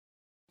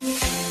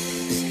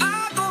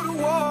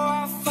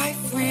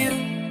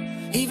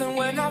Even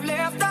when I've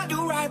left, I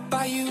do right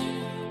by you.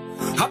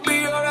 I'll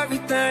be your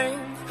everything,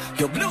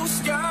 your blue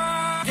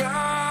sky.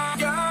 I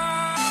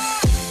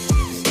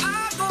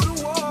go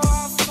to war,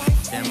 I'll fight.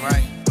 Damn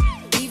right.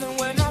 Even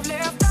when I've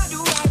left, I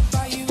do right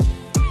by you.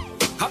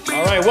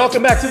 All right,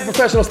 welcome back to the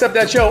Professional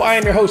Stepdad Show. I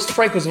am your host,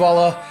 Franco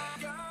Zavala.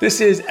 This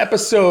is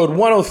episode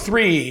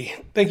 103.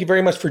 Thank you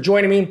very much for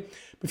joining me.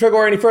 Before I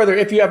go any further,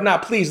 if you have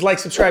not, please like,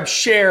 subscribe,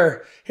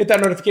 share, hit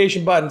that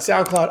notification button,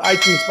 SoundCloud,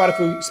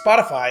 iTunes,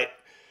 Spotify,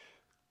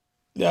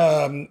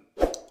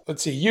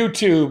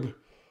 YouTube,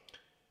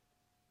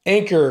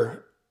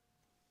 Anchor,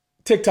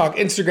 TikTok,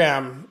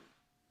 Instagram,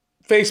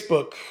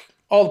 Facebook,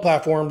 all the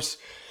platforms.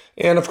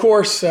 And of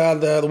course,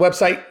 the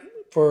website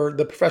for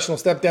the Professional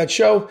Stepdad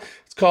Show,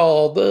 it's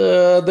called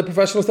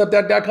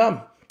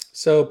theprofessionalstepdad.com.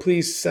 So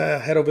please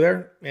head over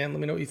there and let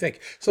me know what you think.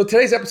 So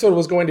today's episode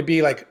was going to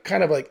be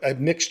kind of like a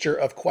mixture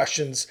of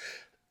questions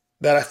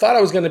that I thought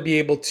I was going to be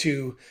able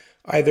to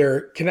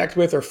either connect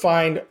with or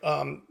find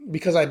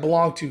because I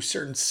belong to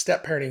certain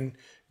step parenting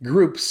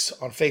groups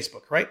on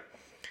Facebook, right?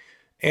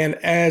 And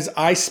as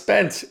I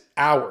spent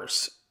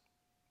hours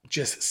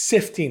just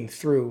sifting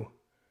through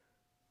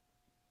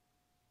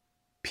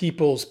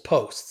people's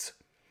posts,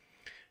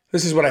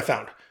 this is what I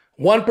found.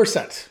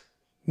 1%,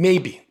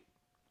 maybe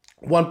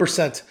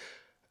 1%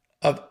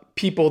 of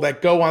people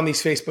that go on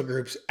these Facebook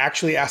groups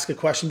actually ask a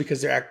question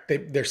because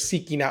they're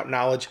seeking out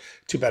knowledge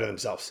to better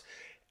themselves.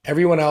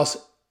 Everyone else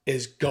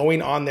is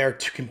going on there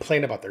to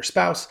complain about their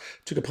spouse,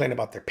 to complain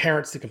about their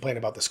parents, to complain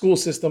about the school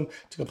system,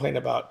 to complain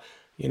about,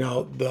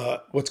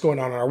 what's going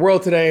on in our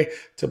world today,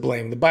 to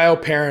blame the bio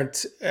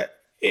parent.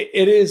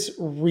 It is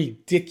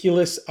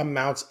ridiculous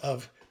amounts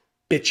of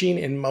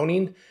bitching and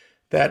moaning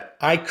that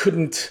I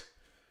couldn't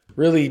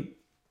really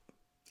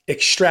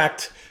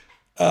extract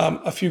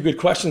a few good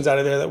questions out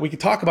of there that we could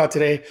talk about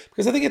today,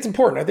 because I think it's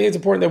important. I think it's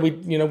important that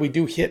we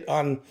do hit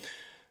on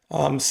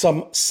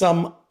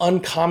some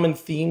uncommon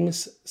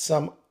themes,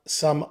 some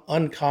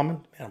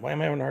uncommon, man, why am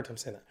I having a hard time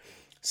saying that?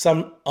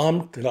 Some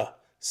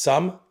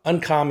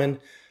uncommon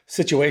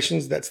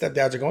situations that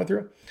stepdads are going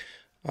through.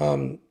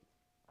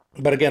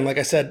 But again, like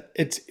I said,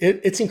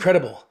 it's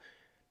incredible.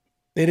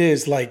 It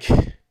is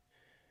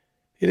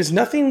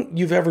nothing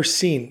you've ever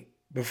seen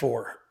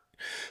before.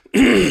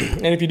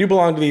 And if you do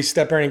belong to these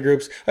step parenting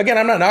groups, again,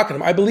 I'm not knocking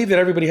them. I believe that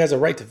everybody has a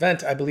right to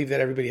vent. I believe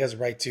that everybody has a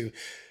right to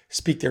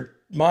speak their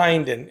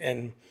mind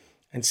and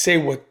say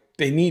what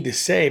they need to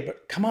say.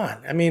 But come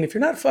on. I mean, if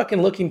you're not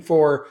fucking looking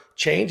for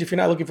change, if you're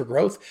not looking for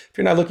growth, if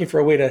you're not looking for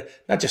a way to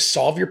not just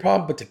solve your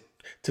problem, but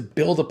to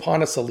build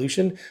upon a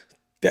solution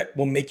that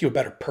will make you a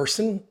better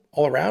person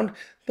all around,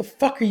 the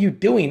fuck are you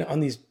doing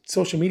on these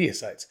social media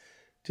sites?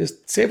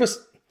 Just save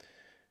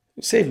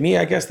me,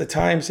 I guess, the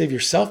time, save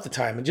yourself the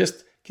time, and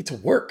just get to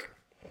work.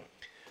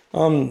 I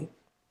want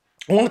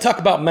to talk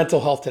about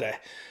mental health today,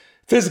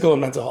 physical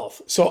and mental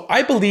health. So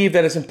I believe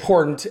that it's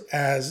important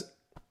as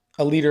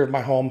a leader of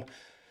my home,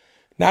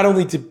 not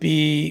only to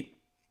be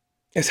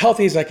as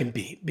healthy as I can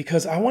be,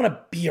 because I want to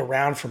be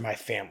around for my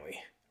family,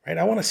 right?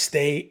 I want to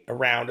stay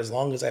around as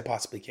long as I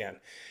possibly can.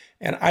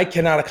 And I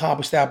cannot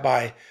accomplish that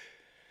by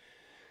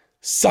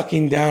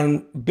sucking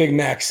down Big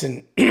Macs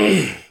and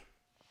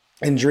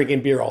and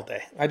drinking beer all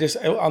day.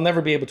 I'll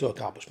never be able to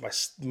accomplish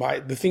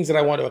the things that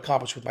I want to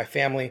accomplish with my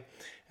family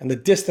and the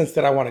distance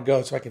that I want to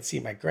go so I can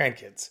see my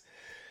grandkids.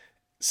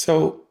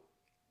 So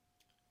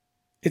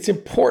it's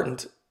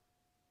important,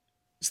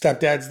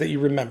 stepdads, that you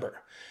remember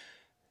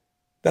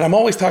that I'm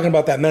always talking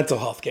about that mental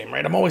health game,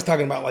 right? I'm always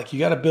talking about you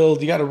got to build,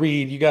 you got to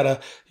read, you got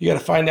to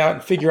find out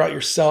and figure out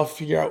yourself,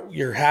 figure out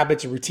your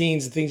habits and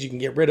routines and things you can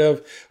get rid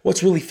of,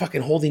 what's really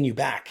fucking holding you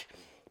back.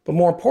 But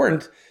more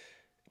important,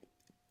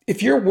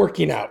 if you're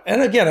working out,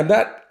 and again, I'm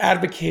not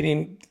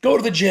advocating go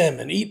to the gym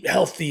and eat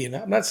healthy, and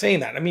I'm not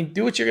saying that. I mean,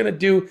 do what you're going to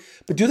do,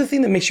 but do the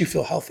thing that makes you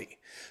feel healthy.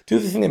 Do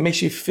the thing that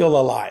makes you feel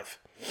alive.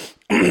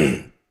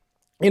 For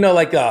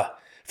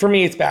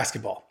me, it's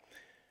basketball.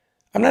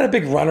 I'm not a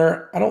big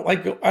runner. I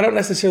don't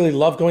necessarily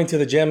love going to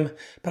the gym,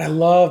 but I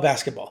love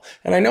basketball.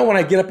 And I know when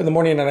I get up in the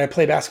morning and I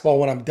play basketball,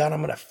 when I'm done,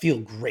 I'm going to feel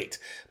great.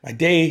 My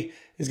day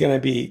is going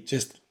to be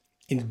just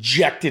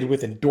injected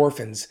with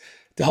endorphins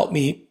to help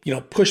me,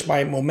 push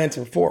my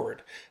momentum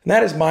forward. And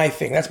that is my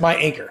thing. That's my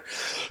anchor.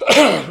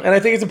 And I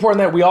think it's important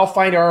that we all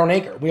find our own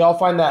anchor. We all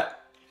find that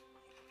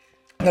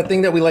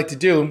thing that we like to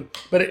do,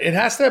 but it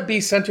has to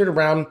be centered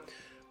around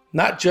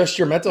not just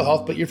your mental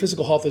health, but your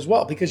physical health as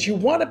well, because you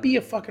want to be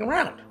a fucking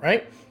around,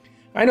 right?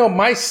 I know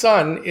my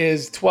son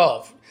is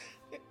 12,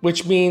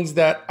 which means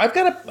that I've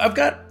got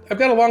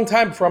a long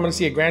time before I'm going to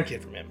see a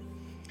grandkid from him.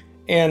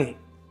 And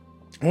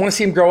I want to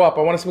see him grow up.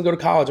 I want to see him go to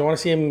college. I want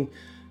to see him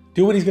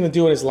do what he's going to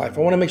do in his life.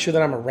 I want to make sure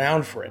that I'm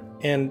around for it.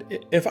 And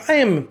if I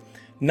am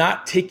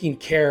not taking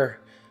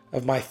care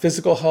of my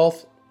physical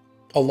health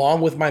along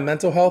with my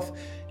mental health,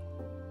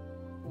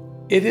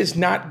 it is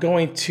not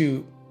going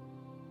to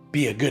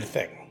be a good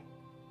thing,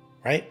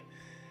 right?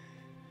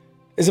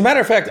 As a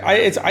matter of fact,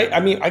 I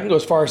can go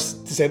as far as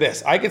to say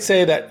this. I could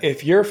say that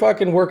if you're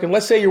fucking working,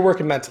 let's say you're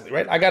working mentally,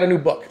 right? I got a new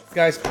book.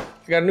 Guys, I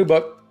got a new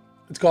book.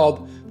 It's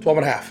called 12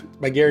 and a Half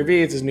by Gary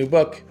Vee. It's his new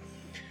book.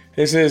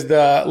 This is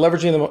the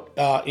leveraging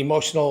the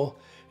emotional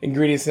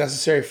ingredients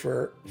necessary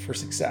for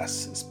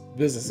success,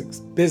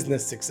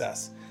 business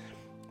success.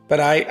 But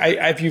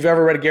if you've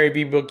ever read a Gary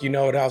Vee book, you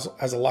know it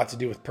has a lot to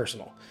do with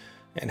personal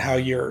and how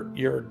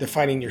you're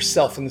defining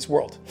yourself in this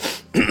world.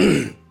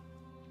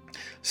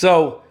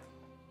 So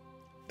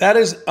that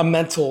is a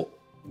mental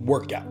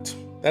workout.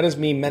 That is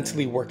me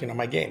mentally working on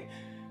my game.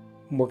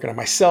 I'm working on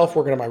myself,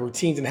 working on my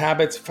routines and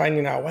habits,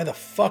 finding out why the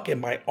fuck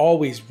am I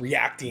always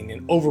reacting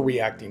and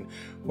overreacting,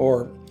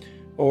 or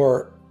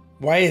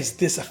why is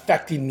this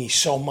affecting me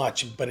so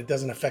much, but it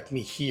doesn't affect me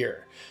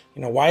here?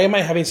 You know, why am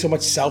I having so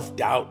much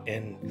self-doubt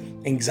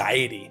and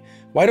anxiety?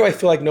 Why do I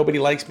feel like nobody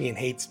likes me and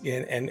hates me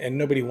and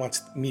nobody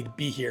wants me to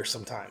be here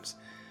sometimes?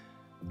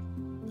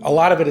 A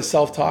lot of it is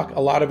self-talk.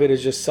 A lot of it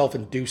is just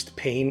self-induced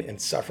pain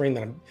and suffering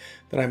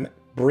that I'm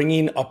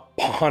bringing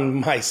upon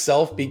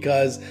myself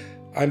because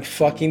I'm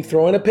fucking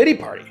throwing a pity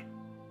party.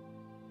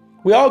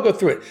 We all go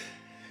through it.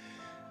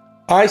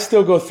 I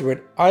still go through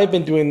it. I've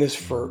been doing this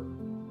for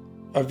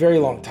a very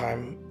long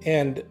time,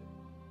 and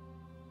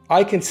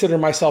I consider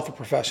myself a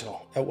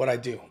professional at what I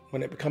do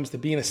when it comes to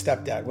being a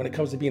stepdad, when it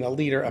comes to being a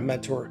leader, a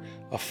mentor,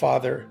 a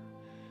father,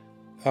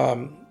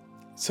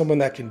 someone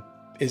that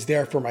is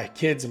there for my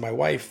kids and my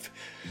wife.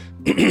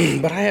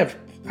 But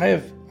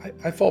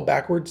I fall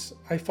backwards.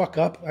 I fuck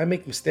up. I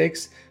make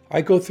mistakes.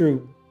 I go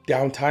through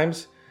down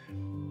times.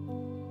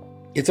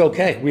 It's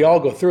okay. We all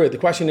go through it. The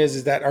question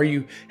is that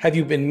have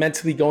you been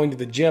mentally going to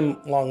the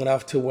gym long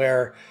enough to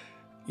where,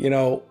 you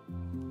know,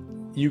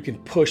 you can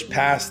push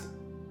past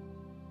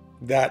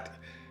that?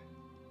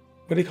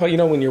 What do you call it? You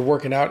know, when you're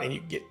working out and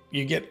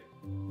you get,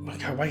 oh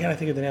God, why can't I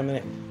think of the name of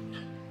the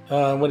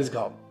name? What is it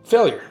called?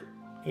 Failure.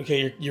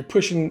 Okay, you're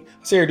pushing,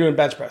 say you're doing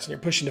bench press and you're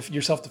pushing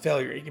yourself to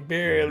failure. You can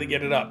barely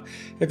get it up.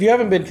 If you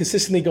haven't been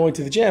consistently going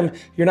to the gym,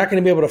 you're not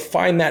going to be able to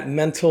find that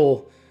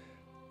mental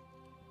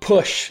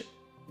push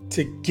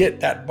to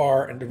get that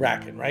bar and to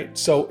rack it, right?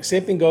 So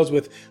same thing goes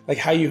with like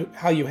how you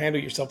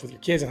handle yourself with your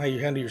kids and how you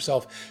handle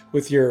yourself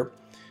with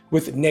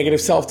negative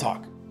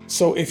self-talk.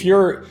 So if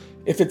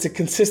it's a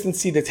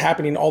consistency that's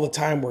happening all the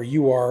time where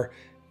you are,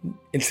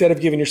 instead of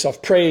giving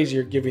yourself praise,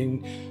 you're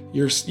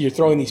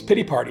throwing these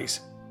pity parties,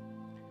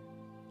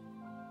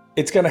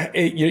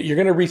 you're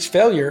gonna reach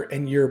failure,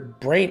 and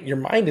your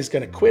mind is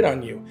gonna quit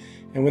on you.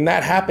 And when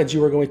that happens,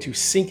 you are going to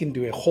sink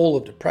into a hole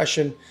of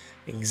depression,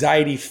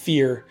 anxiety,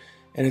 fear,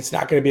 and it's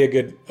not gonna be a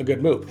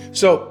good move.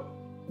 So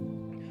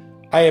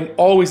I am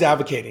always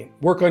advocating,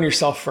 work on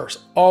yourself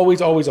first.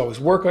 Always, always, always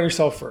work on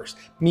yourself first.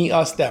 Me,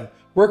 us, them.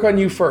 Work on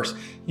you first.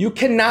 You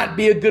cannot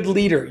be a good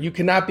leader. You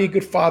cannot be a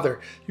good father.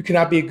 You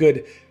cannot be a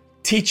good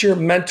teacher,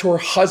 mentor,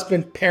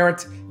 husband,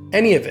 parent,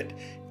 any of it,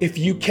 if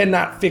you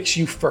cannot fix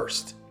you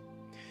first.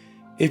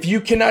 If you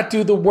cannot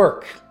do the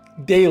work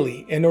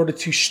daily in order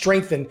to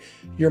strengthen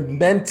your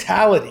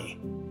mentality,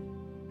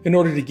 in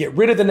order to get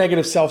rid of the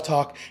negative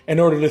self-talk, in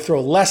order to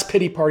throw less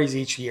pity parties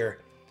each year,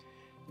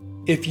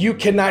 if you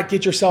cannot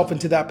get yourself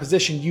into that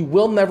position, you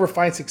will never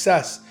find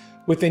success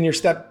within your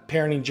step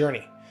parenting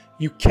journey.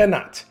 You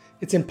cannot.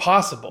 It's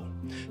impossible.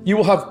 You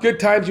will have good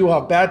times, you will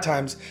have bad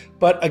times,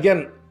 but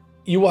again,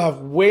 you will have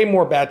way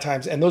more bad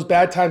times, and those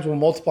bad times will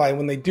multiply. And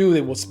when they do,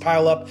 they will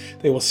pile up,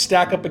 they will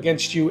stack up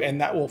against you,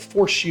 and that will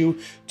force you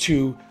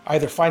to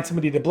either find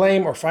somebody to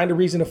blame or find a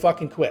reason to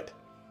fucking quit.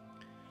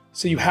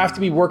 So you have to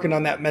be working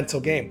on that mental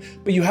game.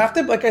 But you have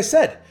to, like I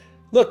said,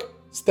 look,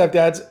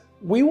 stepdads,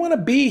 we want to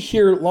be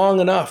here long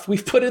enough.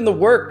 We've put in the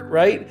work,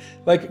 right?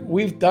 Like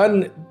we've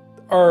done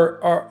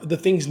the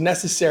things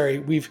necessary.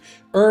 We've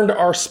earned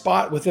our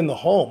spot within the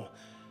home.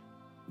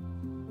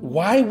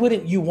 Why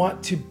wouldn't you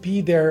want to be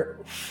there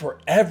for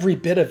every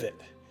bit of it,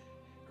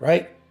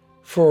 right?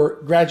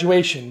 For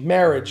graduation,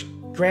 marriage,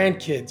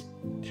 grandkids,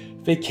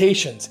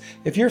 vacations.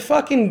 If you're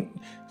fucking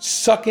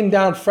sucking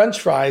down French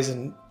fries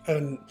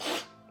and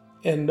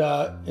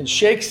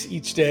shakes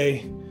each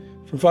day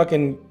from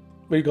fucking,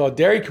 what do you call it,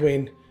 Dairy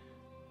Queen,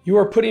 you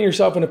are putting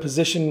yourself in a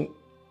position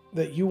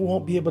that you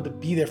won't be able to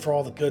be there for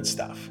all the good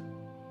stuff,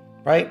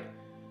 right?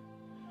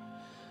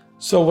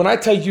 So when I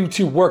tell you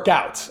to work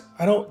out,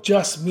 I don't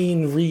just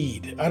mean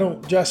read. I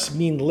don't just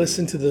mean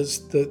listen to the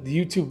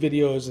YouTube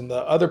videos and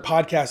the other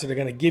podcasts that are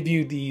going to give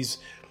you these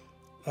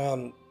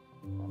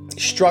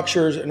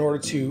structures in order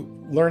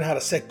to learn how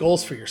to set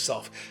goals for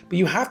yourself. But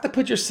you have to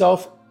put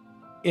yourself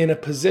in a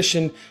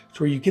position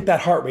where you get that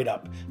heart rate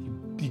up.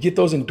 You get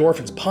those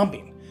endorphins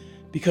pumping,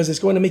 because it's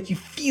going to make you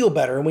feel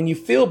better. And when you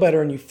feel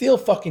better and you feel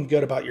fucking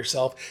good about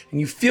yourself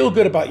and you feel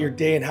good about your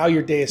day and how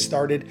your day has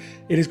started,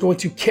 it is going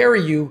to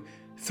carry you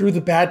through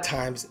the bad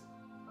times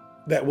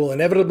that will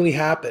inevitably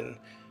happen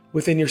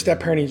within your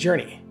step parenting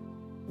journey.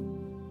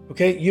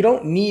 Okay? You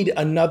don't need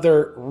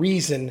another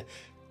reason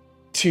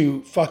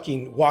to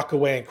fucking walk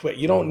away and quit.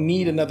 You don't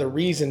need another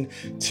reason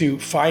to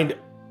find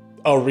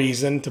a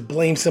reason to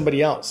blame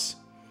somebody else.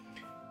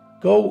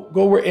 Go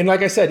where, and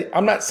like I said,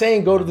 I'm not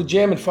saying go to the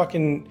gym and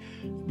fucking,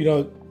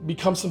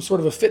 become some sort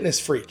of a fitness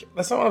freak.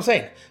 That's not what I'm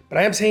saying. But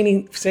I am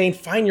saying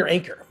find your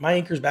anchor. My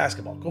anchor is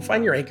basketball. Go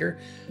find your anchor.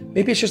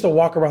 Maybe it's just a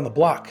walk around the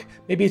block.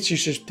 Maybe it's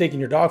just taking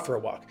your dog for a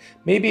walk.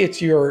 Maybe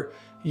it's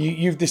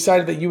you've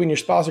decided that you and your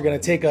spouse are going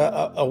to take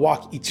a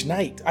walk each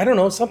night. I don't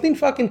know, something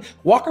fucking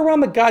walk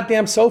around the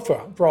goddamn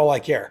sofa for all I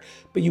care.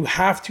 But you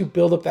have to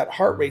build up that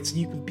heart rate so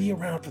you can be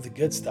around for the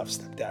good stuff,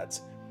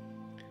 stepdads.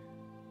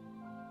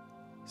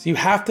 So you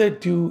have to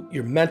do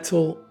your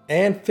mental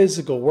and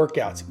physical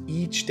workouts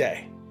each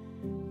day.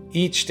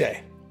 Each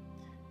day.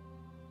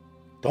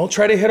 Don't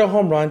try to hit a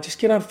home run, just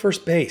get on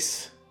first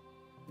base.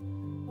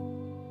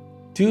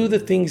 Do the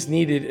things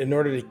needed in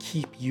order to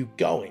keep you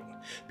going.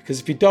 Because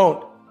if you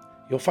don't,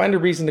 you'll find a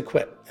reason to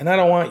quit. And I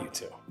don't want you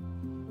to.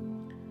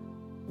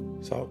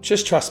 So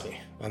just trust me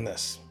on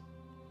this.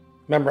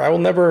 Remember, I will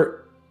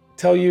never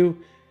tell you,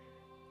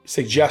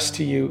 suggest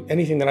to you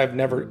anything that I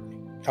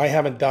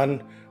haven't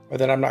done or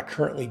that I'm not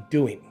currently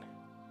doing.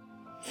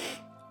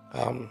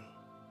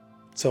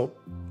 So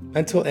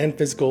mental and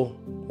physical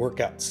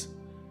workouts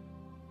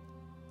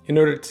in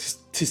order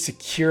to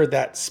secure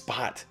that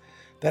spot,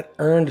 that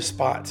earned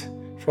spot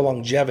for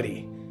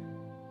longevity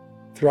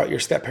throughout your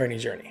step parenting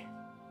journey.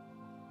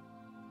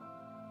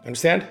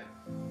 Understand?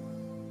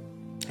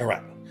 All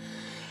right.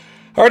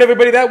 All right,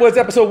 everybody, that was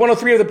episode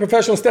 103 of the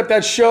Professional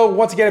Stepdad Show.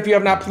 Once again, if you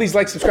have not, please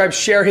like, subscribe,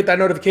 share, hit that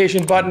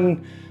notification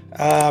button.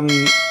 SoundCloud,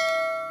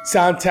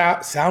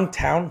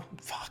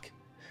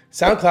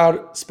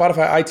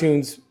 Spotify,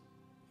 iTunes,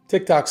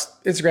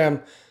 TikToks,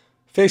 Instagram,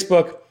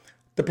 Facebook,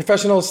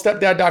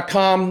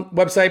 theprofessionalstepdad.com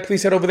website.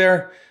 Please head over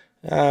there.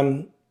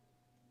 Send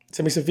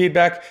me some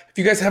feedback. If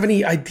you guys have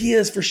any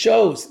ideas for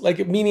shows,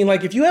 meaning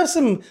if you have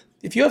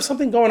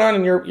something going on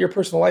in your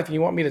personal life and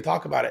you want me to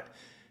talk about it,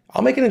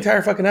 I'll make an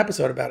entire fucking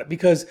episode about it,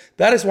 because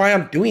that is why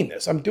I'm doing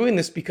this. I'm doing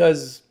this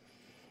because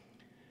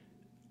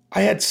I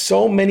had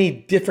so many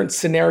different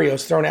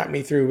scenarios thrown at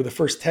me through the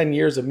first 10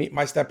 years of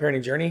my step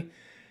parenting journey.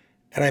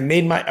 And I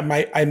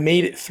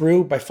made it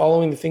through by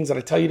following the things that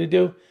I tell you to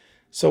do.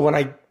 So when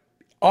I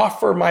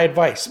offer my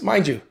advice,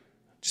 mind you,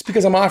 just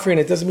because I'm offering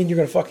it doesn't mean you're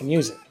going to fucking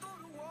use it.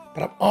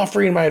 But I'm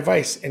offering my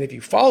advice, and if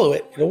you follow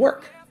it, it'll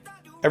work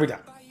every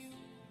time.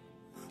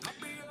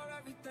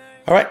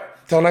 All right,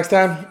 till next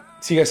time,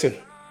 see you guys soon.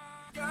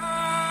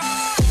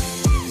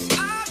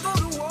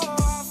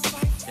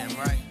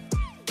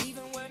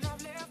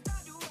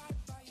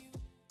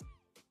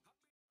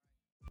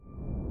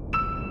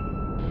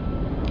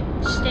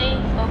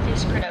 Stay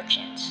Focused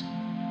Production.